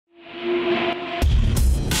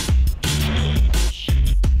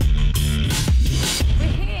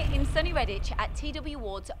at TW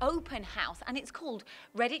Ward's open house, and it's called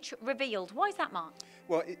Redditch Revealed. Why is that, Mark?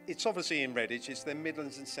 Well, it's obviously in Redditch. It's their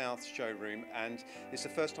Midlands and South showroom, and it's the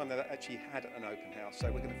first time they've actually had an open house.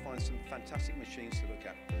 So we're going to find some fantastic machines to look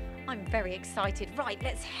at. I'm very excited. Right,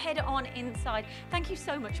 let's head on inside. Thank you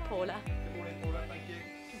so much, Paula. Good morning, Paula. Thank you.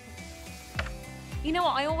 You know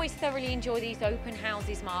what, I always thoroughly enjoy these open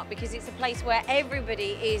houses, Mark, because it's a place where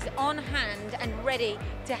everybody is on hand and ready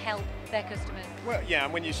to help their customers. Well, yeah,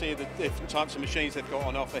 and when you see the different types of machines they've got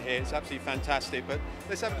on offer here, it's absolutely fantastic. But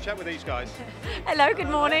let's have a chat with these guys. Hello, good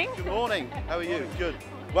morning. Good morning. How are you? Good.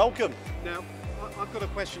 Welcome. Now, I've got a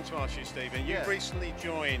question to ask you, Stephen. You've recently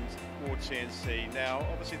joined Ward CNC. Now,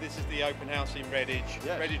 obviously, this is the open house in Redditch,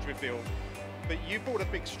 Redditch Revealed. But you brought a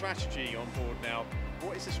big strategy on board now.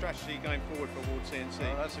 What is the strategy going forward for Ward CNC?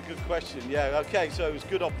 Oh, that's a good question. Yeah, okay, so it's a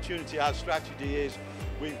good opportunity. Our strategy is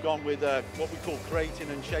we've gone with what we call creating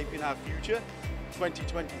and shaping our future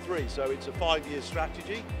 2023. So it's a 5-year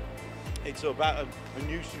strategy. It's about a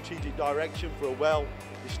new strategic direction for a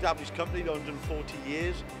well-established company, 140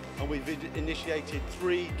 years. And we've initiated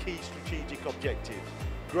 3 key strategic objectives: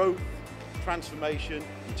 growth, transformation,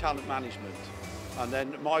 and talent management. And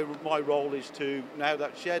then my role is to, now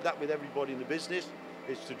that shared that with everybody in the business,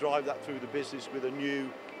 is to drive that through the business with a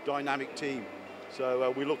new dynamic team.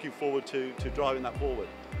 So we're looking forward to driving that forward.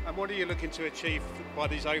 And what are you looking to achieve by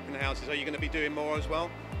these open houses? Are you going to be doing more as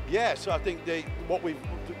well? Yeah, so I think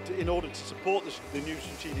in order to support the new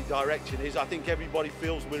strategic direction is, I think everybody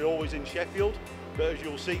feels we're always in Sheffield, but as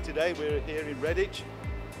you'll see today, we're here in Redditch,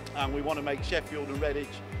 and we want to make Sheffield and Redditch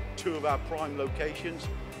 2 of our prime locations,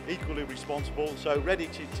 equally responsible. So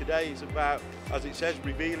Redditch today is about, as it says,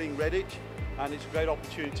 revealing Redditch, and it's a great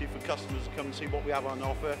opportunity for customers to come and see what we have on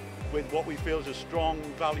offer with what we feel is a strong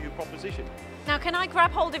value proposition. Now, can I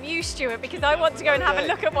grab hold of you, Stuart, because I want to go and have a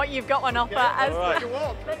look at what you've got on offer as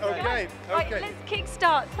well. Okay. Right, let's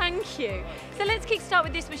kick-start, thank you. So let's kick-start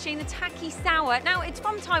with this machine, the Taki Sour. Now, it's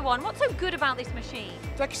from Taiwan. What's so good about this machine?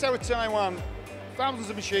 Taki Sour Taiwan, thousands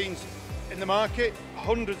of machines in the market,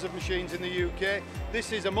 hundreds of machines in the UK.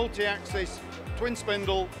 This is a multi-axis, twin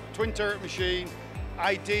spindle, twin turret machine,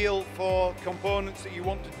 ideal for components that you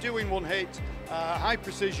want to do in one hit, high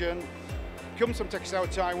precision. Comes from Taki Sour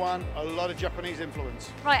Taiwan, a lot of Japanese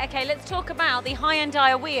influence. Right, okay, let's talk about the high-end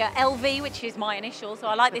diawea, LV, which is my initial, so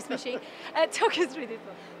I like this machine. Talk us through this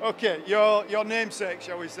one. Okay, your namesake,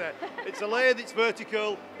 shall we say. It's a lathe, it's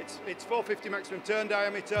vertical, it's 450 maximum turn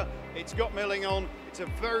diameter, it's got milling on, it's a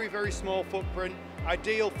very, very small footprint,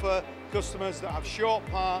 ideal for customers that have short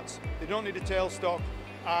parts, they don't need a tailstock,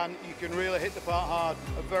 and you can really hit the part hard.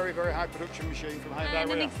 A very, very high production machine from high-end diawea.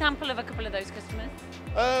 And an example of a couple of those customers?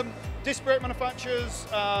 Disc brake manufacturers,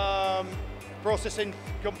 processing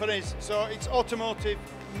companies, so it's automotive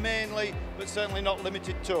mainly, but certainly not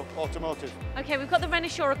limited to automotive. Okay, we've got the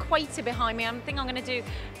Renishaw Equator behind me. I think I'm going to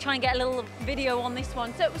try and get a little video on this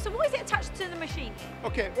one. So what is it attached to the machine?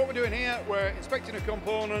 Okay, what we're doing here, we're inspecting a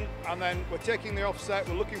component, and then we're taking the offset,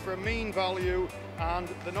 we're looking for a mean value, and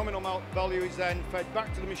the nominal value is then fed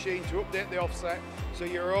back to the machine to update the offset. So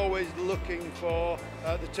you're always looking for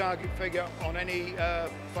the target figure on any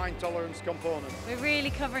fine tolerance component. We're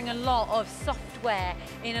really covering a lot of software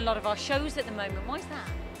in a lot of our shows at the moment. Why is that?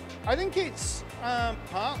 I think it's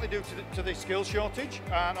partly due to the skill shortage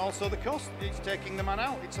and also the cost. It's taking the man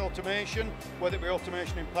out. It's automation, whether it be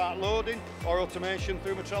automation in part loading or automation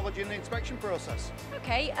through metrology in the inspection process.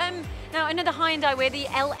 Okay, now another high-end diawea, the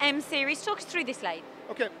LM series. Talk us through this lathe.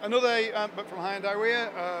 Okay, another, but from high-end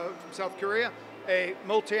diawea, from South Korea. A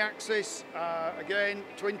multi-axis, again,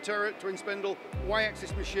 twin turret, twin spindle,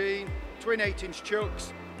 Y-axis machine, twin 8-inch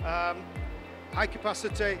chucks, high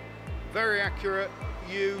capacity, very accurate,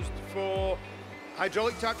 used for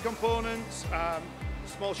hydraulic type components,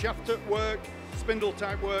 small shaft work, spindle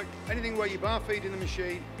type work, anything where you bar feed in the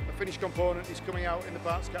machine, a finished component is coming out in the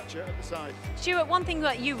parts catcher at the side. Stuart, one thing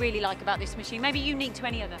that you really like about this machine, maybe unique to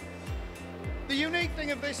any other? The unique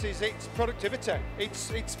thing of this is its productivity.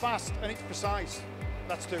 It's fast and it's precise.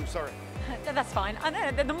 That's 2, sorry. That's fine. I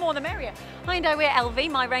know, the more the merrier. High-end diawea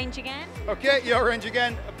LV, my range again. Okay, your range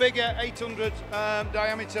again, a bigger 800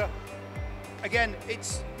 diameter. Again,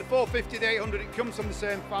 it's the 450, the 800, it comes from the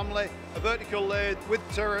same family. A vertical lathe with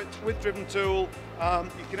turret, with driven tool.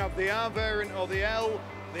 You can have the R variant or the L.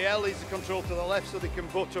 The L is the control to the left so they can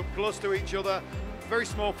butt up close to each other. Very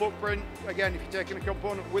small footprint. Again, if you're taking a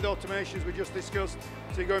component with automation, as we just discussed,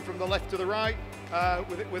 so you're going from the left to the right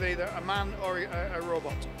with either a man or a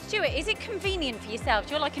robot. Stuart, is it convenient for yourself?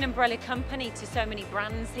 You're like an umbrella company to so many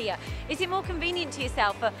brands here. Is it more convenient to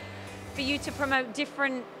yourself for you to promote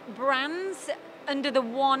different brands under the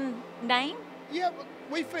one name? Yeah,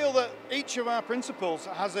 we feel that each of our principals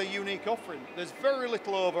has a unique offering. There's very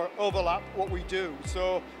little overlap what we do.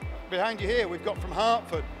 So behind you here, we've got from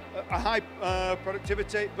Hartford a high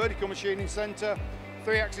productivity vertical machining centre,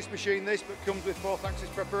 3-axis machine this, but comes with 4th-axis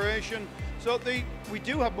preparation. So we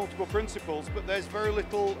do have multiple principals, but there's very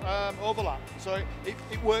little overlap. So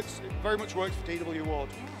it works, it very much works for TW Ward.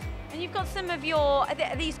 Yeah. And you've got some of your,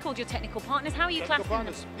 are these called your technical partners? How are you classing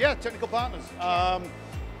them? Yeah, technical partners.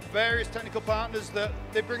 Various technical partners that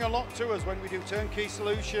they bring a lot to us when we do turnkey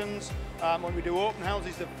solutions, when we do open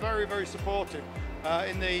houses. They're very, very supportive.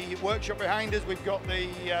 In the workshop behind us, we've got the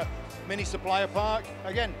mini supplier park.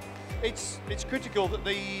 Again, it's critical that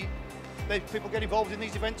people get involved in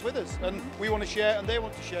these events with us, and we want to share and they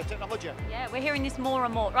want to share technology. Yeah, we're hearing this more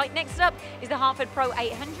and more. Right, next up is the Hartford Pro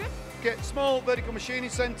 800. Okay, small vertical machining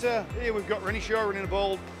centre. Here we've got running show, running a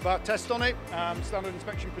ball bar test on it, standard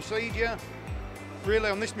inspection procedure.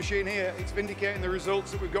 Really on this machine here, it's vindicating the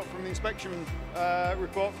results that we've got from the inspection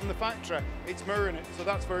report from the factory. It's mirroring it, so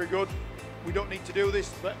that's very good. We don't need to do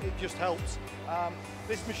this, but it just helps.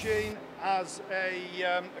 This machine has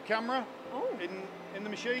a camera in the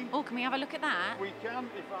machine. Oh, can we have a look at that? We can,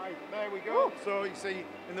 there we go. Ooh. So you see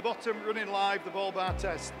in the bottom, running live, the ball bar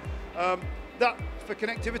test. That for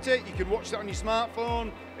connectivity, you can watch that on your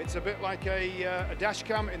smartphone. It's a bit like a dash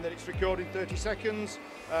cam in that it's recording 30 seconds.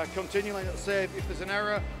 Continually, it'll save if there's an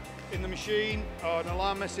error in the machine or an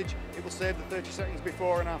alarm message, it will save the 30 seconds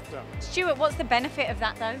before and after. Stuart, what's the benefit of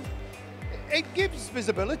that though? It gives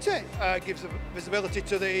visibility. Gives visibility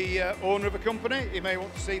to the owner of a company. He may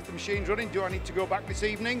want to see if the machine's running. Do I need to go back this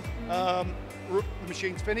evening? The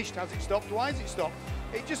machine's finished. Has it stopped? Why has it stopped?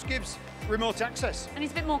 It just gives remote access. And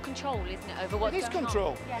it's a bit more control, isn't it, over what's going on? It is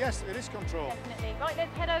control. Yes, it is control. Definitely. Right,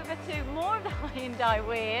 let's head over to more of the Hyundai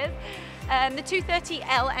weirs. The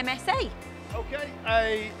 230L MSA. Okay,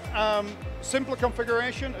 a simpler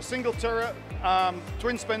configuration, a single turret,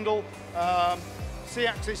 twin spindle,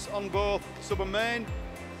 C-axis on both sub and main,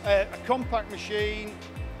 a compact machine,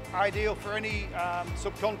 ideal for any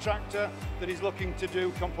subcontractor that is looking to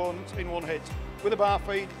do components in one hit. With a bar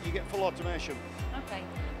feed, you get full automation. Okay,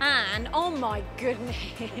 and oh my goodness,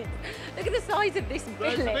 look at the size of this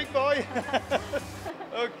billet. There's a big boy.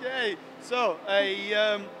 Okay, so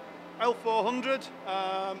a L400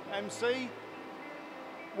 MC,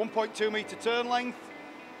 1.2 metre turn length.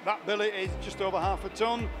 That billet is just over half a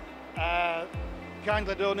tonne.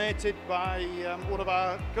 Kindly donated by one of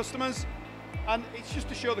our customers, and it's just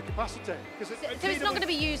to show the capacity. So it's not going to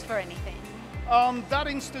be used for anything? On that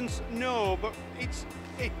instance, no, but it's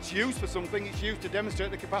used for something. It's used to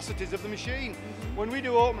demonstrate the capacities of the machine. When we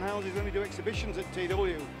do open houses, when we do exhibitions at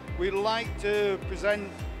TW, we like to present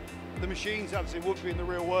the machines as they would be in the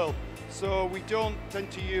real world. So we don't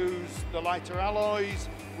tend to use the lighter alloys,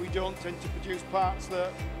 we don't tend to produce parts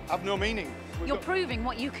that have no meaning. You're proving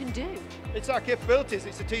what you can do. It's our capabilities,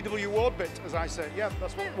 it's a TW Ward bit, as I say. Yeah,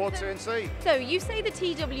 that's what Ward CNC. So you say the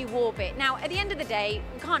TW Ward bit. Now, at the end of the day,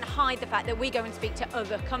 we can't hide the fact that we go and speak to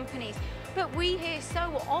other companies, but we hear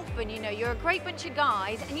so often, you know, you're a great bunch of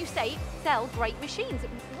guys and you sell great machines.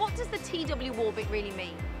 What does the TW Ward bit really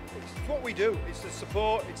mean? It's what we do. It's the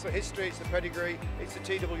support, it's the history, it's the pedigree, it's the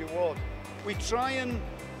TW Ward.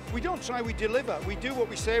 We don't try, we deliver. We do what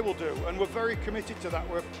we say we'll do, and we're very committed to that.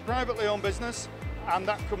 We're a privately owned business, and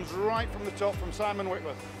that comes right from the top, from Simon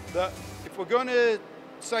Whitworth, that if we're going to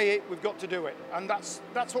say it, we've got to do it. And that's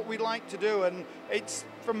what we like to do, and it's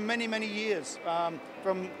from many, many years,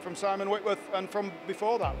 from Simon Whitworth and from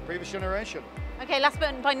before that, previous generation. Okay, last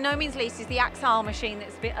but by no means least is the Axile machine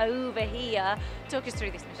that's a bit over here. Talk us through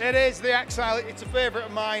this machine. It is, the Axile. It's a favourite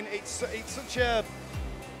of mine. It's such a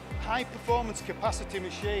high performance capacity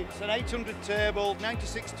machine. It's an 800 table,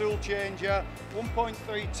 96 tool changer,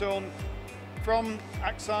 1.3 tonne from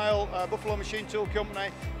Axile, Buffalo Machine Tool Company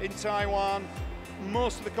in Taiwan.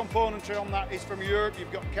 Most of the componentry on that is from Europe.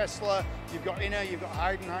 You've got Kessler, you've got Inner, you've got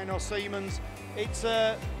Heidenhain or Siemens. It's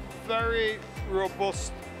a very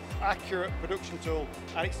robust, accurate production tool,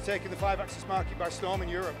 and it's taken the 5-axis market by storm in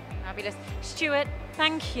Europe. Fabulous. Stuart,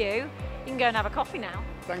 thank you. You can go and have a coffee now.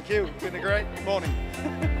 Thank you. It's been a great morning.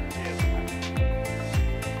 Cheers.